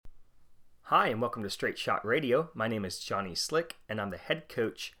Hi, and welcome to Straight Shot Radio. My name is Johnny Slick, and I'm the head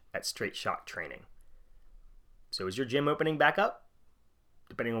coach at Straight Shot Training. So is your gym opening back up?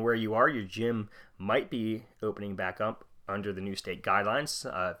 Depending on where you are, your gym might be opening back up under the new state guidelines.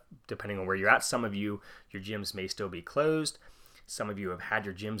 Depending on where you're at, some of you, your gyms may still be closed. Some of you have had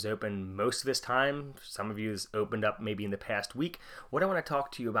your gyms open most of this time. Some of you has opened up maybe in the past week. What I want to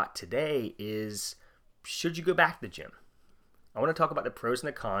talk to you about today is, should you go back to the gym? I want to talk about the pros and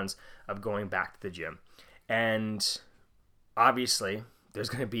the cons of going back to the gym. And obviously, there's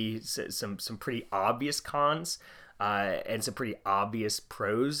going to be some pretty obvious cons and some pretty obvious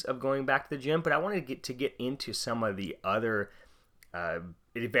pros of going back to the gym. But I wanted to get into some of the other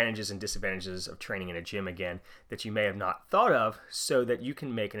advantages and disadvantages of training in a gym again that you may have not thought of, so that you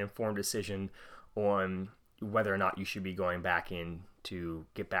can make an informed decision on whether or not you should be going back in to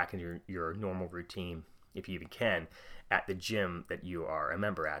get back into your normal routine, if you even can, at the gym that you are a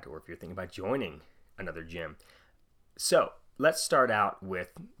member at, or if you're thinking about joining another gym. So let's start out with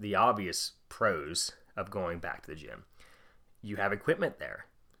the obvious pros of going back to the gym. You have equipment there.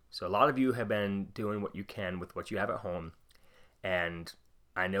 So a lot of you have been doing what you can with what you have at home. And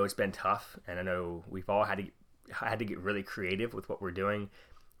I know it's been tough, and I know we've all had to get really creative with what we're doing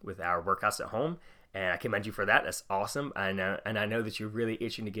with our workouts at home. And I commend you for that. That's awesome. I know that you're really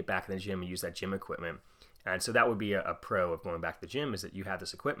itching to get back in the gym and use that gym equipment. And so that would be a pro of going back to the gym, is that you have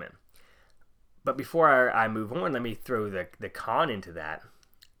this equipment. But before I move on, let me throw the con into that.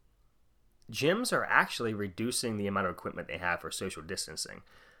 Gyms are actually reducing the amount of equipment they have for social distancing.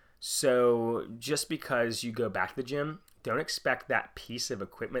 So just because you go back to the gym, don't expect that piece of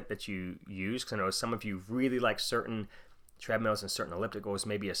equipment that you use. Because I know some of you really like certain treadmills and certain ellipticals,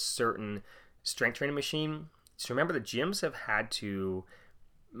 maybe a certain strength training machine. So remember, the gyms have had to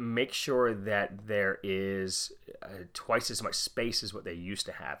make sure that there is twice as much space as what they used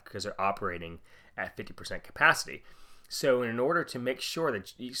to have, because they're operating at 50% capacity. So in order to make sure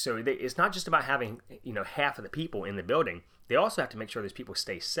that, it's not just about having half of the people in the building. They also have to make sure those people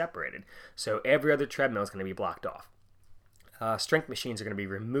stay separated. So every other treadmill is going to be blocked off. Strength machines are going to be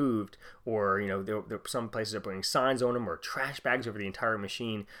removed, or some places are putting signs on them or trash bags over the entire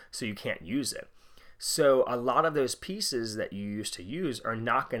machine so you can't use it. So a lot of those pieces that you used to use are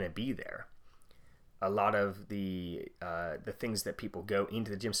not going to be there. A lot of the things that people go into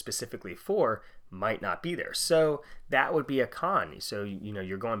the gym specifically for might not be there. So that would be a con. So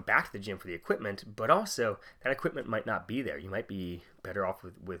you're going back to the gym for the equipment, but also that equipment might not be there. You might be better off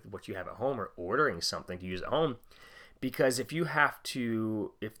with what you have at home, or ordering something to use at home. Because if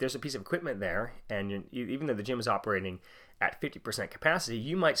there's a piece of equipment there, and even though the gym is operating at 50% capacity,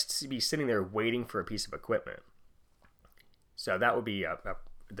 you might be sitting there waiting for a piece of equipment. So that would be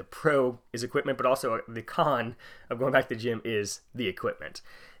the pro is equipment, but also the con of going back to the gym is the equipment.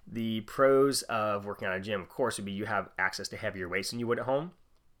 The pros of working out at a gym, of course, would be you have access to heavier weights than you would at home.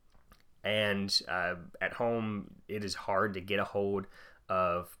 And at home, it is hard to get a hold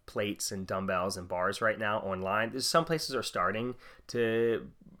of plates and dumbbells and bars right now online. Some places are starting to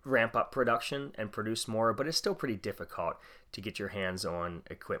ramp up production and produce more, but it's still pretty difficult to get your hands on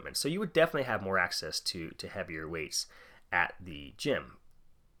equipment. So you would definitely have more access to heavier weights at the gym.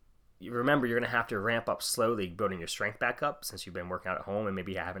 You remember, you're going to have to ramp up slowly, building your strength back up, since you've been working out at home and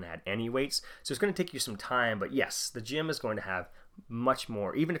maybe you haven't had any weights. So it's going to take you some time, but yes, the gym is going to have much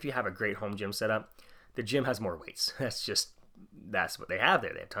more. Even if you have a great home gym setup, the gym has more weights. That's what they have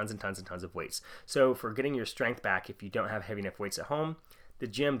there. They have tons and tons and tons of weights. So for getting your strength back, if you don't have heavy enough weights at home, the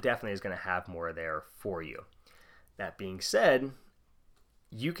gym definitely is going to have more there for you. That being said,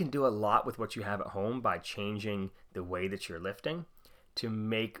 you can do a lot with what you have at home by changing the way that you're lifting to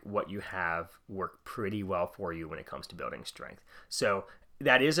make what you have work pretty well for you when it comes to building strength. So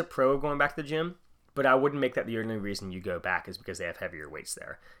that is a pro of going back to the gym, but I wouldn't make that the only reason you go back is because they have heavier weights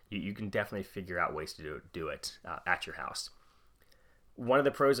there. You can definitely figure out ways to do it at your house. One of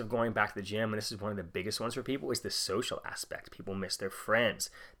the pros of going back to the gym, and this is one of the biggest ones for people, is the social aspect. People miss their friends.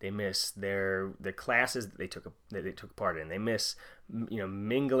 They miss the classes that they took part in. They miss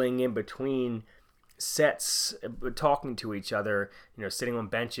mingling in between sets, talking to each other, sitting on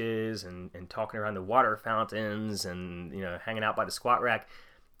benches and talking around the water fountains and hanging out by the squat rack.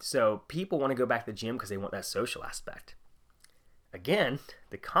 So people want to go back to the gym because they want that social aspect. Again,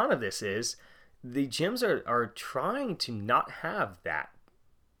 the con of this is the gyms are trying to not have that,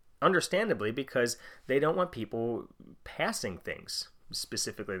 understandably, because they don't want people passing things,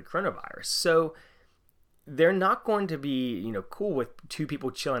 specifically the coronavirus. So they're not going to be, cool with two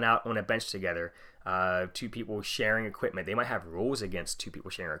people chilling out on a bench together, two people sharing equipment. They might have rules against two people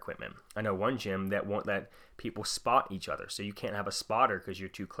sharing equipment. I know one gym that won't let people spot each other, so you can't have a spotter because you're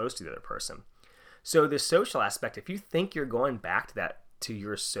too close to the other person. So the social aspect, if you think you're going back to that, to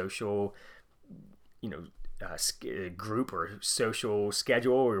your social, group or social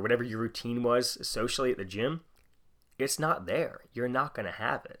schedule or whatever your routine was socially at the gym, it's not there. You're not going to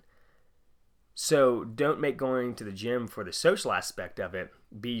have it. So don't make going to the gym for the social aspect of it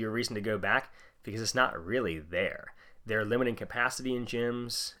be your reason to go back, because it's not really there. They're limiting capacity in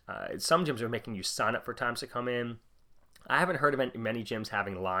gyms. Some gyms are making you sign up for times to come in. I haven't heard of many gyms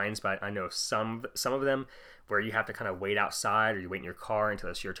having lines, but I know some of them where you have to kind of wait outside, or you wait in your car until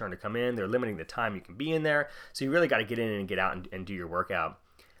it's your turn to come in. They're limiting the time you can be in there. So you really got to get in and get out and do your workout,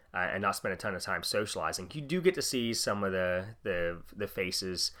 and not spend a ton of time socializing. You do get to see some of the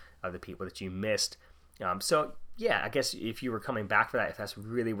faces of the people that you missed. So yeah, I guess if you were coming back for that, if that's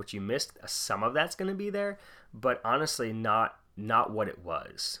really what you missed, some of that's going to be there, but honestly not what it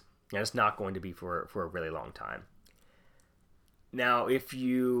was. And it's not going to be for a really long time. Now, if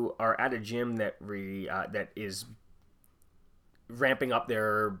you are at a gym that is ramping up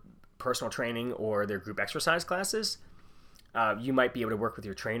their personal training or their group exercise classes, you might be able to work with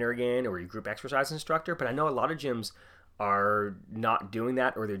your trainer again or your group exercise instructor. But I know a lot of gyms are not doing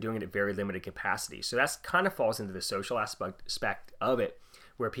that, or they're doing it at very limited capacity. So that's kind of falls into the social aspect of it,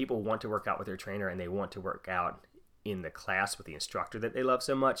 where people want to work out with their trainer and they want to work out in the class with the instructor that they love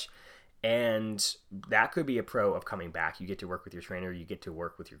so much. And that could be a pro of coming back. You get to work with your trainer, you get to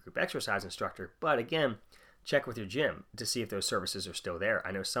work with your group exercise instructor. But again, check with your gym to see if those services are still there.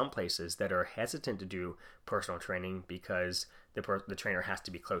 I know some places that are hesitant to do personal training because the trainer has to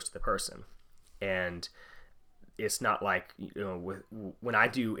be close to the person. And it's not like, when I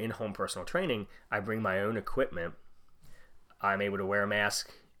do in-home personal training, I bring my own equipment. I'm able to wear a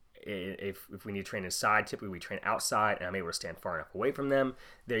mask. If we need to train inside, typically we train outside, and I'm able to stand far enough away from them.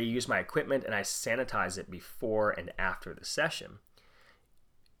 They use my equipment, and I sanitize it before and after the session.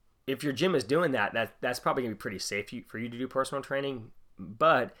 If your gym is doing that's probably going to be pretty safe for you to do personal training.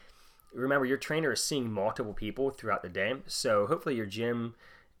 But remember, your trainer is seeing multiple people throughout the day, so hopefully your gym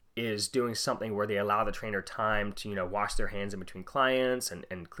is doing something where they allow the trainer time to wash their hands in between clients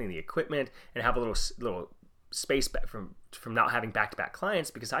and clean the equipment and have a little space from not having back-to-back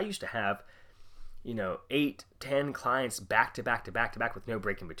clients, because I used to have 8-10 clients back to back with no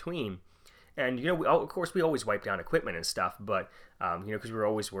break in between. And of course we always wipe down equipment and stuff, but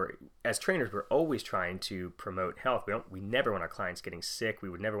because as trainers we're always trying to promote health. We never want our clients getting sick. We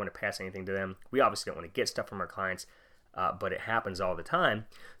would never want to pass anything to them. We obviously don't want to get stuff from our clients, but it happens all the time.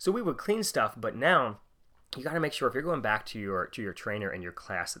 So we would clean stuff, but now you got to make sure if you're going back to your trainer and your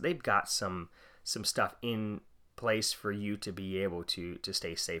class that they've got some stuff in place for you to be able to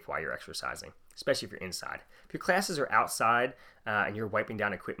stay safe while you're exercising, especially if you're inside. If your classes are outside and you're wiping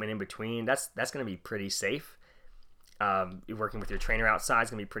down equipment in between, that's going to be pretty safe. You're working with your trainer outside is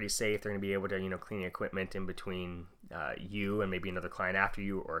going to be pretty safe. They're going to be able to clean the equipment in between you and maybe another client after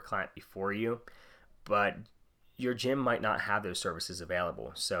you or a client before you. But your gym might not have those services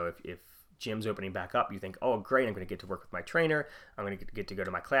available. So if gym's opening back up, you think, oh great, I'm going to get to work with my trainer, I'm going to get to go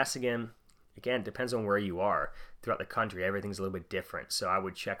to my class again. Again, it depends on where you are throughout the country. Everything's a little bit different. So I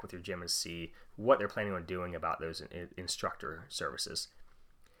would check with your gym and see what they're planning on doing about those instructor services.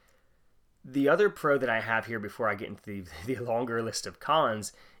 The other pro that I have here before I get into the longer list of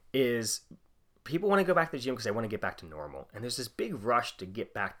cons is people want to go back to the gym because they want to get back to normal. And there's this big rush to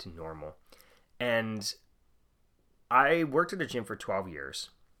get back to normal. And I worked at a gym for 12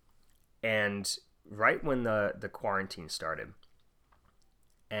 years. And right when the quarantine started,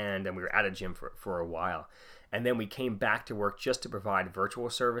 and then we were at a gym for a while. And then we came back to work just to provide virtual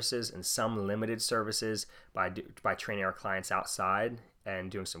services and some limited services by training our clients outside and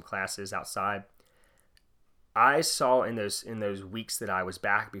doing some classes outside. I saw in those weeks that I was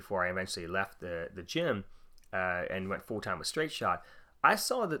back before I eventually left the gym and went full-time with Straight Shot, I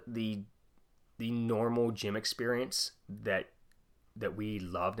saw that the normal gym experience that we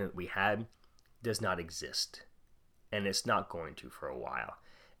loved and that we had does not exist. And it's not going to for a while.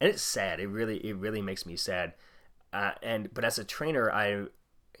 And it's sad. It really makes me sad. But as a trainer,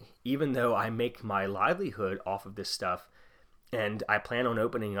 even though I make my livelihood off of this stuff, and I plan on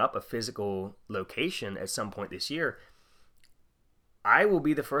opening up a physical location at some point this year, I will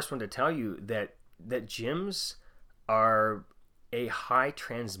be the first one to tell you that gyms are a high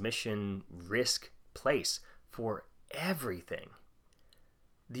transmission risk place for everything.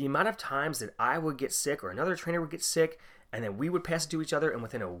 The amount of times that I would get sick or another trainer would get sick and then we would pass it to each other, and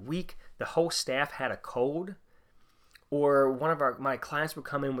within a week, the whole staff had a cold. Or one of my clients would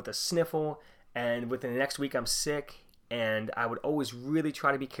come in with a sniffle, and within the next week I'm sick, and I would always really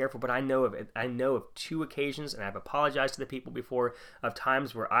try to be careful. But I know of 2 occasions, and I've apologized to the people before, of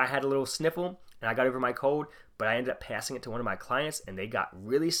times where I had a little sniffle and I got over my cold, but I ended up passing it to one of my clients, and they got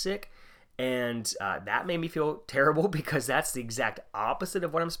really sick. And that made me feel terrible, because that's the exact opposite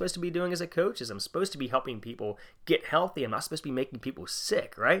of what I'm supposed to be doing as a coach. Is I'm supposed to be helping people get healthy. I'm not supposed to be making people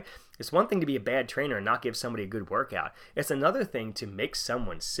sick, right? It's one thing to be a bad trainer and not give somebody a good workout. It's another thing to make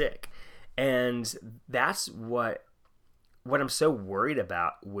someone sick. And that's what I'm so worried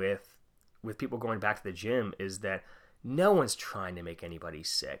about with people going back to the gym, is that no one's trying to make anybody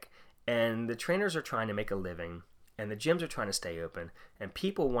sick. And the trainers are trying to make a living, and the gyms are trying to stay open, and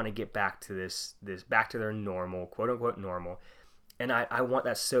people want to get back to this back to their normal, quote unquote normal. And I want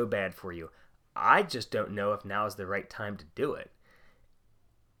that so bad for you. I just don't know if now is the right time to do it.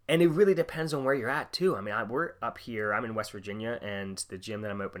 And it really depends on where you're at too. I mean, we're up here, I'm in West Virginia, and the gym that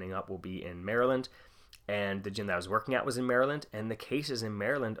I'm opening up will be in Maryland. And the gym that I was working at was in Maryland, and the cases in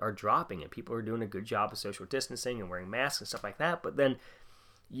Maryland are dropping, and people are doing a good job of social distancing and wearing masks and stuff like that. But then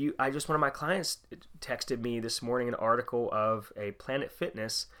one of my clients texted me this morning an article of a Planet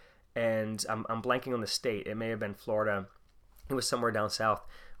Fitness, and I'm blanking on the state. It may have been Florida. It was somewhere down south.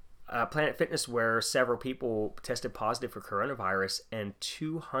 Planet Fitness, where several people tested positive for coronavirus, and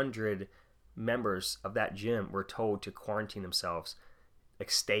 200 members of that gym were told to quarantine themselves, like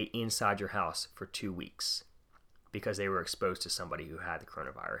stay inside your house for 2 weeks, because they were exposed to somebody who had the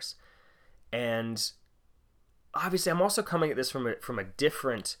coronavirus. And obviously, I'm also coming at this from a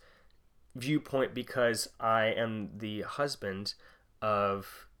different viewpoint, because I am the husband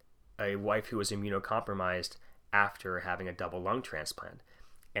of a wife who was immunocompromised after having a double lung transplant.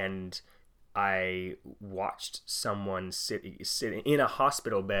 And I watched someone sit in a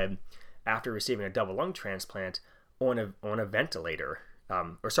hospital bed after receiving a double lung transplant on a ventilator.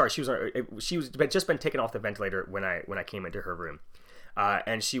 She had just been taken off the ventilator when I came into her room.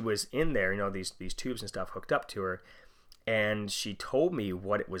 And she was in there, these tubes and stuff hooked up to her. And she told me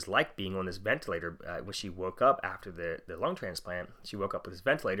what it was like being on this ventilator when she woke up after the lung transplant. She woke up with this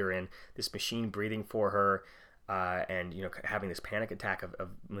ventilator in, this machine breathing for her, and having this panic attack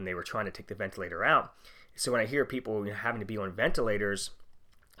of when they were trying to take the ventilator out. So when I hear people having to be on ventilators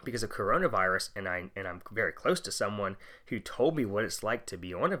because of coronavirus, and I'm very close to someone who told me what it's like to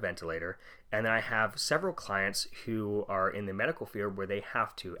be on a ventilator, and I have several clients who are in the medical field where they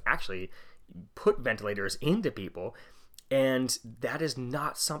have to actually put ventilators into people, and that is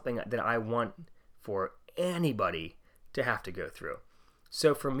not something that I want for anybody to have to go through.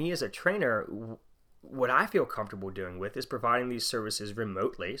 So for me as a trainer, what I feel comfortable doing with is providing these services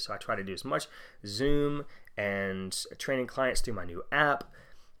remotely. So I try to do as much Zoom and training clients through my new app,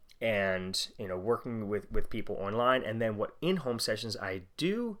 and working with people online. And then what in-home sessions I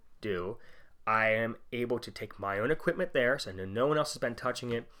do, I am able to take my own equipment there, so no one else has been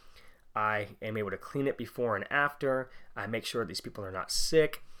touching it. I am able to clean it before and after. I make sure these people are not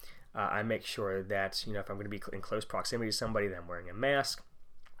sick. I make sure that if I'm going to be in close proximity to somebody, then I'm wearing a mask.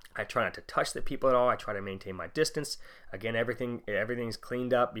 I try not to touch the people at all. I try to maintain my distance. Again, everything's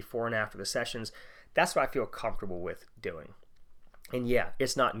cleaned up before and after the sessions. That's what I feel comfortable with doing. And yeah,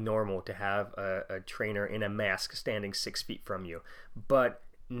 it's not normal to have a trainer in a mask standing 6 feet from you, but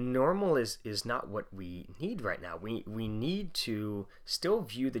normal is not what we need right now. We need to still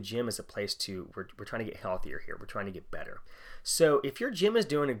view the gym as a place we're trying to get healthier here. We're trying to get better. So if your gym is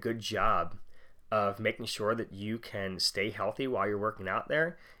doing a good job of making sure that you can stay healthy while you're working out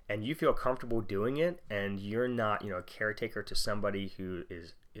there, and you feel comfortable doing it, and you're not a caretaker to somebody who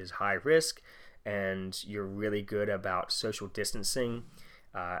is high risk, and you're really good about social distancing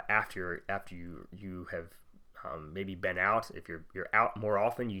after you have maybe been out. If you're out more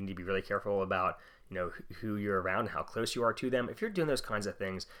often, you need to be really careful about who you're around, how close you are to them. If you're doing those kinds of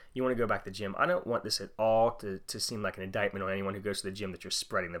things, you want to go back to the gym. I don't want this at all to seem like an indictment on anyone who goes to the gym that you're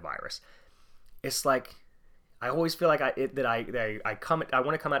spreading the virus. It's like I always feel like I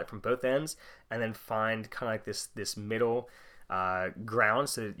want to come at it from both ends, and then find kind of like this middle ground,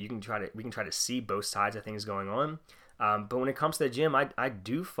 so that we can try to see both sides of things going on. But when it comes to the gym, I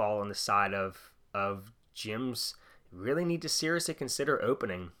do fall on the side of gyms really need to seriously consider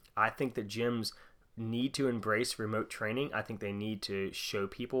opening. I think that gyms need to embrace remote training. I think they need to show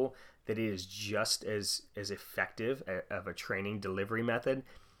people that it is just as effective of a training delivery method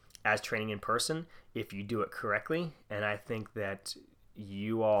as training in person if you do it correctly. And I think that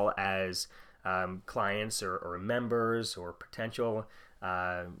you all as clients or members or potential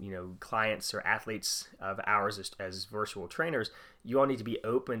clients or athletes of ours as virtual trainers, you all need to be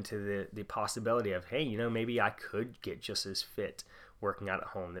open to the possibility of, hey, maybe I could get just as fit working out at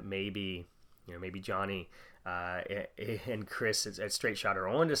home. That maybe Johnny and Chris at Straight Shot are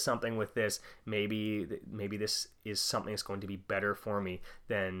onto something with this. Maybe this is something that's going to be better for me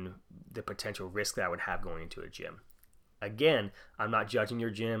than the potential risk that I would have going into a gym. Again, I'm not judging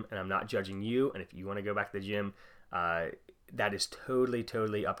your gym, and I'm not judging you. And if you want to go back to the gym, that is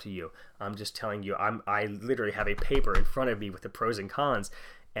totally up to you. I'm just telling you, I literally have a paper in front of me with the pros and cons,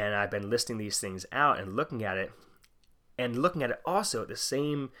 and I've been listing these things out and looking at it also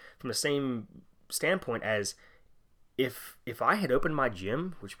from the same standpoint as if I had opened my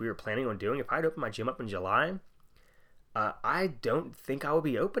gym, which we were planning on doing, if I had opened my gym up in July, I don't think I would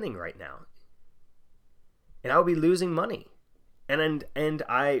be opening right now, and I would be losing money. And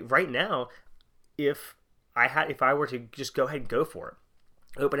I right now, if I were to just go ahead and go for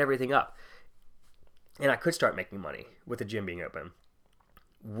it, open everything up, and I could start making money with the gym being open,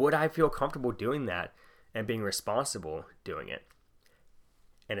 would I feel comfortable doing that and being responsible doing it?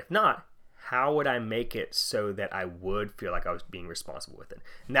 And if not, how would I make it so that I would feel like I was being responsible with it?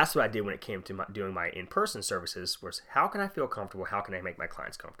 And that's what I did when it came to doing my in-person services, was how can I feel comfortable? How can I make my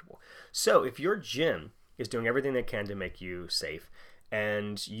clients comfortable? So if your gym is doing everything they can to make you safe,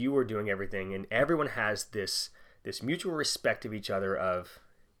 and you are doing everything, and everyone has this mutual respect of each other of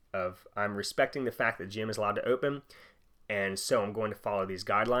I'm respecting the fact that the gym is allowed to open, and so I'm going to follow these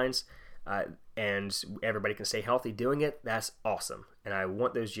guidelines, and everybody can stay healthy doing it, that's awesome. And I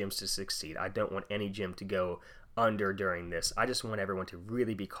want those gyms to succeed. I don't want any gym to go under during this. I just want everyone to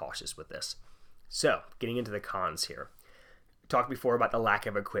really be cautious with this. So, getting into the cons here. Talked before about the lack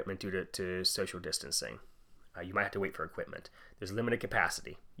of equipment due to social distancing. You might have to wait for equipment. There's limited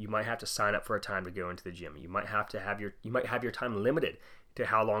capacity. You might have to sign up for a time to go into the gym. You might have your time limited to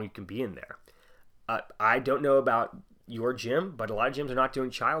how long you can be in there. I don't know about your gym, but a lot of gyms are not doing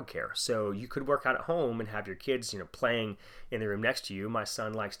childcare. So you could work out at home and have your kids, playing in the room next to you. My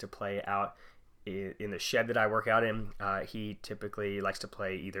son likes to play out in the shed that I work out in. He typically likes to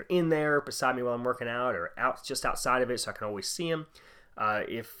play either in there beside me while I'm working out, or just outside of it, so I can always see him.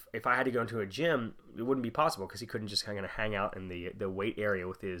 If I had to go into a gym, it wouldn't be possible because he couldn't just kind of hang out in the weight area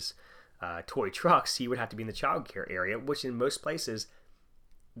with his toy trucks. He would have to be in the childcare area, which in most places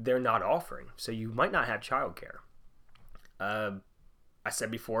they're not offering. So you might not have childcare. I said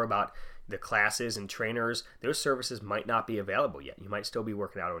before about the classes and trainers, those services might not be available yet. You might still be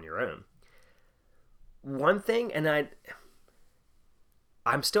working out on your own. One thing, and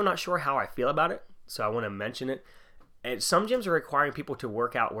I'm still not sure how I feel about it, so I want to mention it. And some gyms are requiring people to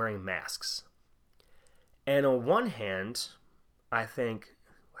work out wearing masks. And on one hand, I think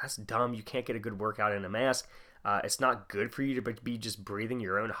that's dumb. You can't get a good workout in a mask. It's not good for you to be just breathing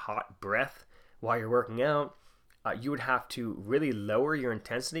your own hot breath while you're working out. You would have to really lower your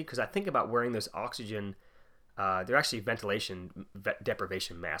intensity, because I think about wearing those oxygen, they're actually ventilation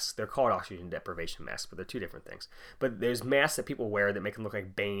deprivation masks. They're called oxygen deprivation masks, but they're two different things. But there's masks that people wear that make them look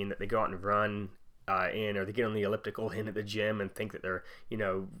like Bane, that they go out and run in, or they get on the elliptical in at the gym and think that they're,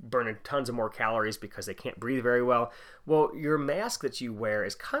 burning tons of more calories because they can't breathe very well. Well, your mask that you wear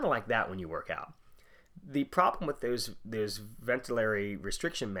is kind of like that when you work out. The problem with those ventilatory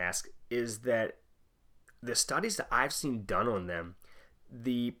restriction masks is that the studies that I've seen done on them,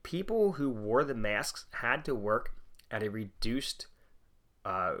 the people who wore the masks had to work at a reduced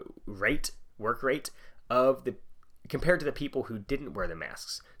work rate compared to the people who didn't wear the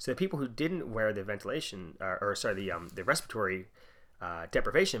masks. So the people who didn't wear the the respiratory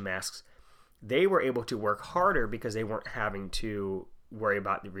deprivation masks, they were able to work harder because they weren't having to worry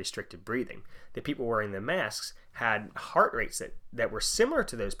about the restricted breathing. The people wearing the masks had heart rates that were similar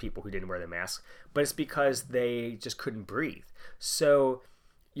to those people who didn't wear the masks, but it's because they just couldn't breathe. So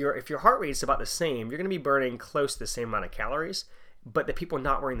if your heart rate is about the same, you're going to be burning close to the same amount of calories, but the people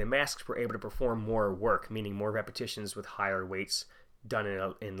not wearing the masks were able to perform more work, meaning more repetitions with higher weights done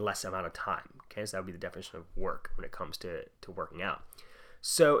in less amount of time. Okay, so that would be the definition of work when it comes to working out.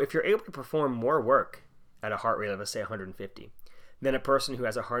 So if you're able to perform more work at a heart rate of, let's say, 150, than a person who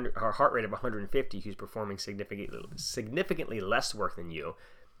has a heart rate of 150 who's performing significantly less work than you,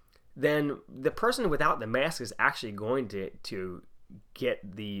 then the person without the mask is actually going to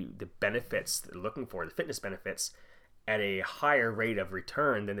get the benefits they're looking for, the fitness benefits, at a higher rate of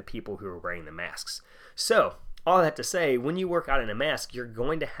return than the people who are wearing the masks. So, all that to say, when you work out in a mask, you're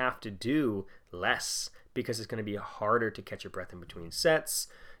going to have to do less because it's going to be harder to catch your breath in between sets.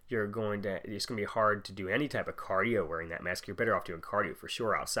 It's going to be hard to do any type of cardio wearing that mask. You're better off doing cardio for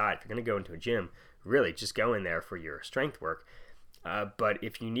sure outside. If you're going to go into a gym, really just go in there for your strength work. But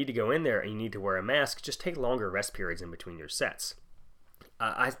if you need to go in there and you need to wear a mask, just take longer rest periods in between your sets.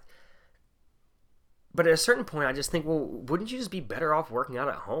 But at a certain point, I just think, well, wouldn't you just be better off working out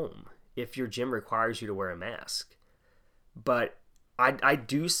at home if your gym requires you to wear a mask? But I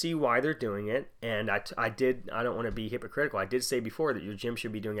do see why they're doing it, and I don't want to be hypocritical. I did say before that your gym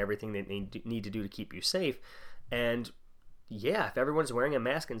should be doing everything they need to do to keep you safe. And yeah, if everyone's wearing a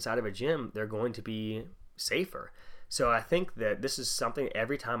mask inside of a gym, they're going to be safer. So I think that this is something,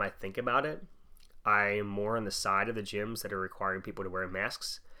 every time I think about it, I'm more on the side of the gyms that are requiring people to wear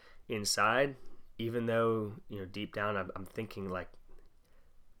masks inside, even though, deep down I'm thinking like,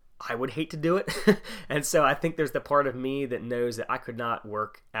 I would hate to do it. And so I think there's the part of me that knows that I could not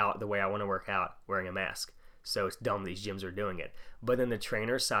work out the way I want to work out wearing a mask. So it's dumb these gyms are doing it. But then the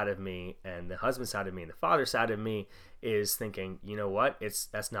trainer side of me and the husband side of me and the father side of me is thinking, you know what?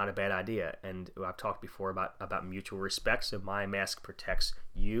 That's not a bad idea. And I've talked before about mutual respect. So my mask protects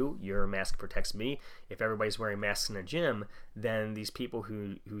you, your mask protects me. If everybody's wearing masks in a gym, then these people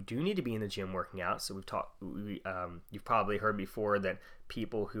who do need to be in the gym working out. So you've probably heard before that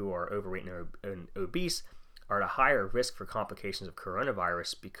people who are overweight and obese are at a higher risk for complications of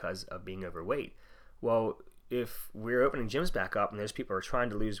coronavirus because of being overweight. Well, if we're opening gyms back up and those people are trying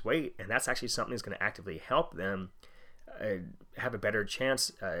to lose weight, and that's actually something that's going to actively help them have a better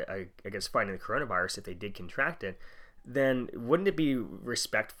chance against fighting the coronavirus if they did contract it, then wouldn't it be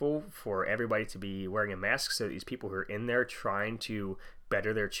respectful for everybody to be wearing a mask so that these people who are in there trying to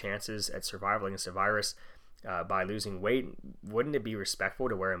better their chances at survival against the virus by losing weight, wouldn't it be respectful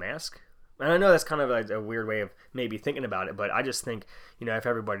to wear a mask? And I know that's kind of a weird way of maybe thinking about it, but I just think, if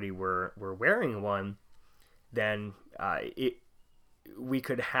everybody were wearing one, then we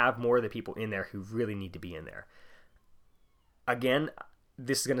could have more of the people in there who really need to be in there. Again,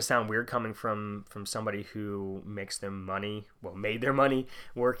 this is going to sound weird coming from somebody who made their money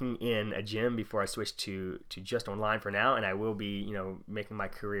working in a gym before I switched to just online for now, and I will be, making my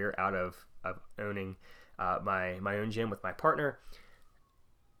career out of owning my own gym with my partner.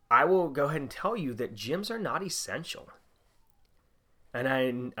 I will go ahead and tell you that gyms are not essential. And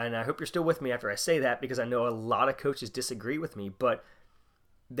I hope you're still with me after I say that, because I know a lot of coaches disagree with me, but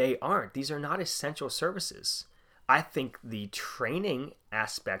they aren't. These are not essential services. I think the training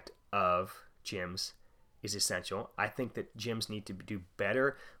aspect of gyms is essential. I think that gyms need to do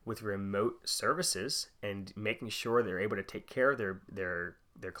better with remote services and making sure they're able to take care of their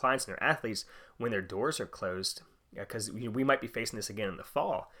clients and their athletes when their doors are closed, because we might be facing this again in the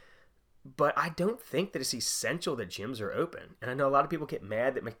fall. But I don't think that it's essential that gyms are open. And I know a lot of people get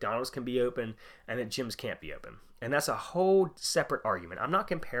mad that McDonald's can be open and that gyms can't be open. And that's a whole separate argument. I'm not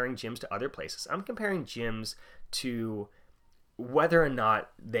comparing gyms to other places. I'm comparing gyms to whether or not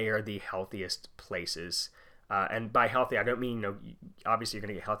they are the healthiest places. And by healthy, I don't mean, obviously you're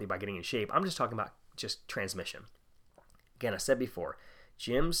going to get healthy by getting in shape. I'm just talking about just transmission. Again, I said before,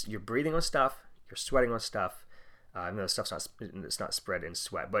 gyms, you're breathing on stuff, you're sweating on stuff. No, it's not spread in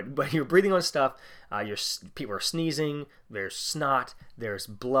sweat, but you're breathing on stuff. People are sneezing. There's snot. There's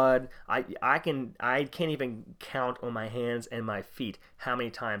blood. I can't even count on my hands and my feet how many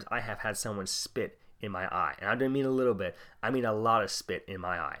times I have had someone spit in my eye, and I don't mean a little bit. I mean a lot of spit in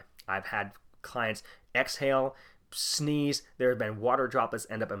my eye. I've had clients exhale, sneeze. There have been water droplets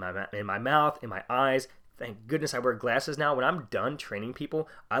end up in my mouth, in my eyes. Thank goodness I wear glasses now. When I'm done training people,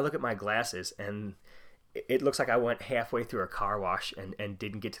 I look at my glasses and it looks like I went halfway through a car wash and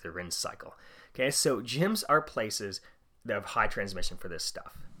didn't get to the rinse cycle. Okay, so gyms are places that have high transmission for this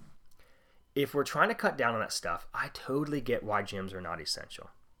stuff. If we're trying to cut down on that stuff, I totally get why gyms are not essential.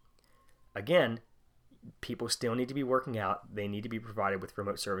 Again, people still need to be working out. They need to be provided with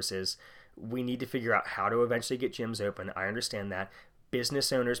remote services. We need to figure out how to eventually get gyms open. I understand that.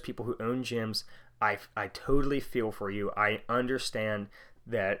 Business owners, people who own gyms, I totally feel for you. I understand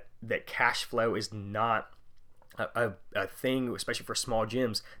that cash flow is not a thing, especially for small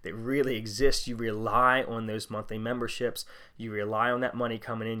gyms, that really exists. You rely on those monthly memberships. You rely on that money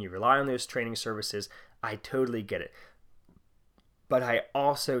coming in. You rely on those training services. I totally get it. But I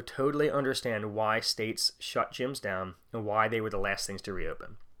also totally understand why states shut gyms down and why they were the last things to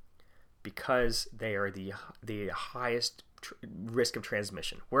reopen. Because they are the highest risk of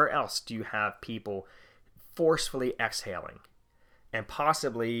transmission. Where else do you have people forcefully exhaling and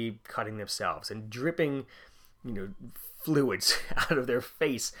possibly cutting themselves and dripping, fluids out of their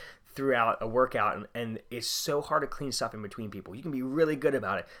face throughout a workout? And it's so hard to clean stuff in between people. You can be really good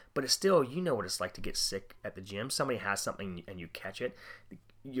about it, but it's still, what it's like to get sick at the gym. Somebody has something and you catch it.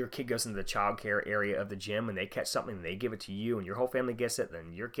 Your kid goes into the child care area of the gym and they catch something and they give it to you and your whole family gets it.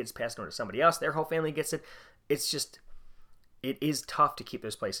 Then your kid's passing on to somebody else. Their whole family gets it. It's just, it is tough to keep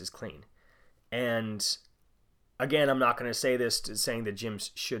those places clean. And again, I'm not going to say this saying that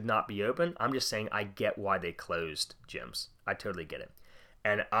gyms should not be open. I'm just saying I get why they closed gyms. I totally get it.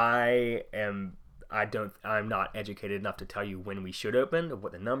 And I'm not educated enough to tell you when we should open, or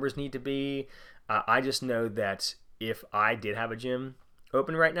what the numbers need to be. I just know that if I did have a gym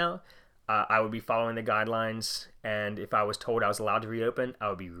open right now, I would be following the guidelines. And if I was told I was allowed to reopen, I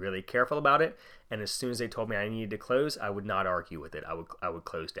would be really careful about it. And as soon as they told me I needed to close, I would not argue with it. I would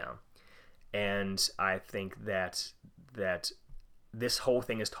close down. And I think that this whole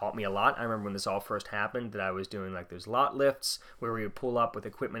thing has taught me a lot. I remember when this all first happened that I was doing like those lot lifts where we would pull up with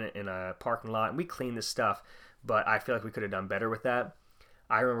equipment in a parking lot, and we cleaned this stuff, but I feel like we could have done better with that.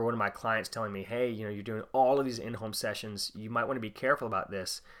 I remember one of my clients telling me, hey, you're doing all of these in-home sessions. You might want to be careful about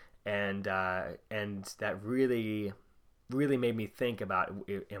this. And that really, really made me think about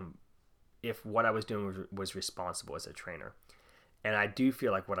if what I was doing was responsible as a trainer. And I do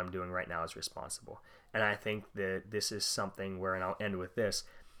feel like what I'm doing right now is responsible. And I think that this is something where, and I'll end with this,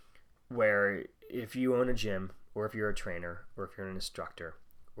 where if you own a gym, or if you're a trainer, or if you're an instructor,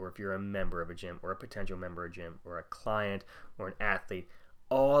 or if you're a member of a gym, or a potential member of a gym, or a client, or an athlete,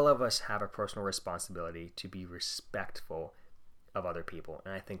 all of us have a personal responsibility to be respectful of other people.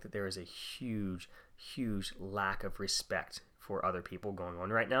 And I think that there is a huge, huge lack of respect for other people going on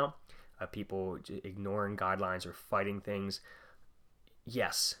right now. People ignoring guidelines or fighting things.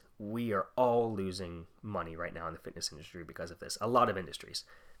 Yes, we are all losing money right now in the fitness industry because of this. A lot of industries.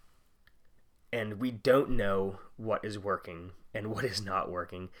 And we don't know what is working and what is not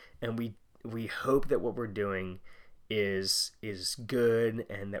working. And we hope that what we're doing is good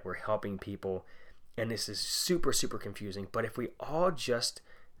and that we're helping people. And this is super, super confusing. But if we all just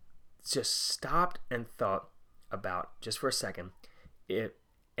stopped and thought about, just for a second,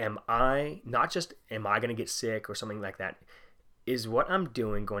 am I going to get sick or something like that? Is what I'm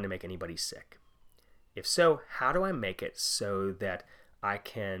doing going to make anybody sick? If so, how do I make it so that I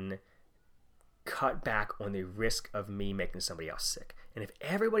can cut back on the risk of me making somebody else sick? And if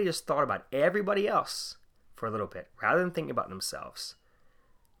everybody just thought about everybody else for a little bit, rather than thinking about themselves,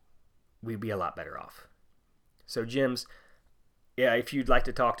 we'd be a lot better off. So gyms, yeah, if you'd like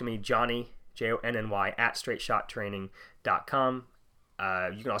to talk to me, Jonny, Jonny, at straightshottraining.com.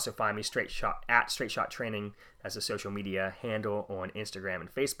 You can also find me at Straight Shot Training as a social media handle on Instagram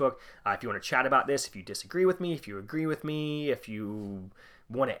and Facebook. If you want to chat about this, if you disagree with me, if you agree with me, if you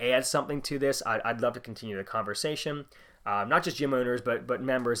want to add something to this, I'd love to continue the conversation. Not just gym owners, but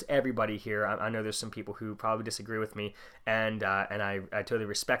members, everybody here. I know there's some people who probably disagree with me, and I totally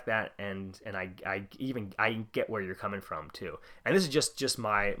respect that, and I get where you're coming from too. And this is just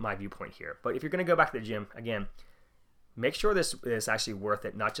my viewpoint here. But if you're going to go back to the gym again, make sure this is actually worth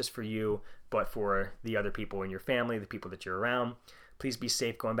it, not just for you, but for the other people in your family, the people that you're around. Please be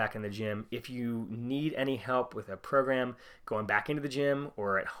safe going back in the gym. If you need any help with a program going back into the gym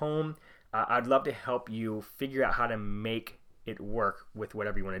or at home, I'd love to help you figure out how to make it work with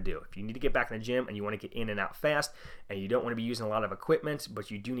whatever you want to do. If you need to get back in the gym and you want to get in and out fast and you don't want to be using a lot of equipment,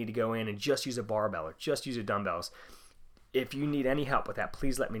 but you do need to go in and just use a barbell or just use your dumbbells, if you need any help with that,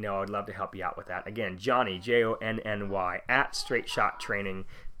 please let me know. I would love to help you out with that. Again, Jonny, Jonny, at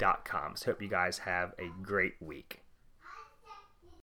straightshottraining.com. So hope you guys have a great week.